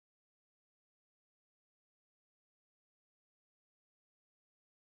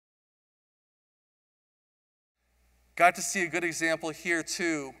Got to see a good example here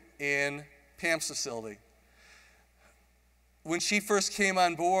too in Pam's facility. When she first came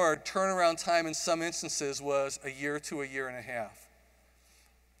on board, turnaround time in some instances was a year to a year and a half.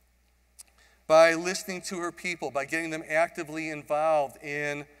 By listening to her people, by getting them actively involved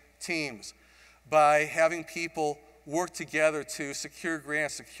in teams, by having people work together to secure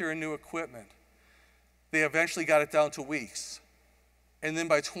grants, secure new equipment, they eventually got it down to weeks. And then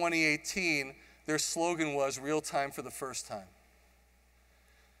by 2018, their slogan was real time for the first time.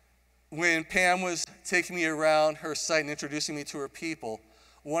 When Pam was taking me around her site and introducing me to her people,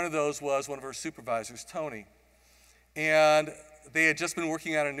 one of those was one of her supervisors, Tony. And they had just been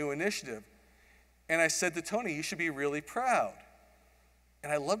working on a new initiative. And I said to Tony, you should be really proud.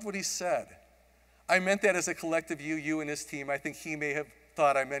 And I loved what he said. I meant that as a collective you and his team. I think he may have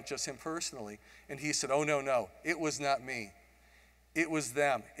thought I meant just him personally. And he said, oh, no, it was not me. It was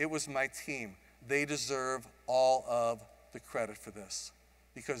them. It was my team. They deserve all of the credit for this,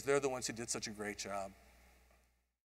 because they're the ones who did such a great job.